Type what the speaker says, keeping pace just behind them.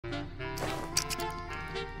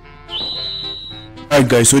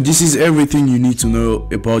Alright guys, so this is everything you need to know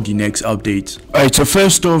about the next update. Alright, so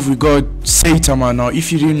first off we got Saitama. Now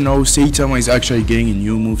if you didn't know, Saitama is actually getting a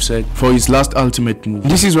new moveset for his last ultimate move.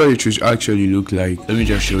 This is what it should actually look like. Let me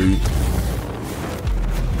just show you.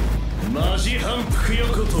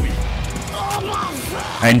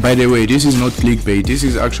 And by the way, this is not clickbait, this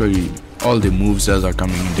is actually all the moves that are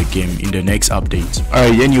coming in the game in the next update.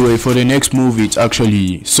 Alright, anyway, for the next move it's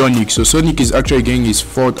actually Sonic. So Sonic is actually getting his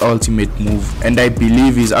 4th ultimate move, and I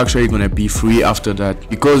believe he's actually gonna be free after that,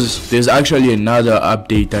 because there's actually another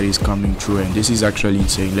update that is coming through, and this is actually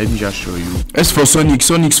insane. Let me just show you. As for Sonic,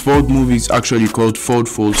 Sonic's 4th move is actually called Fold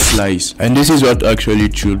Slice, and this is what actually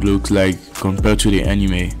it should look like compared to the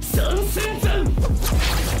anime.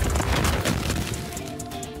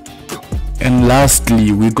 And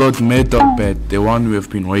lastly, we got Metal Bat, the one we've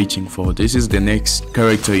been waiting for. This is the next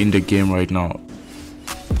character in the game right now.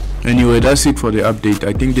 Anyway, that's it for the update.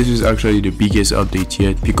 I think this is actually the biggest update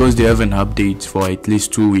yet, because they haven't updated for at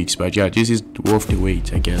least 2 weeks. But yeah, this is worth the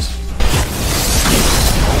wait, I guess.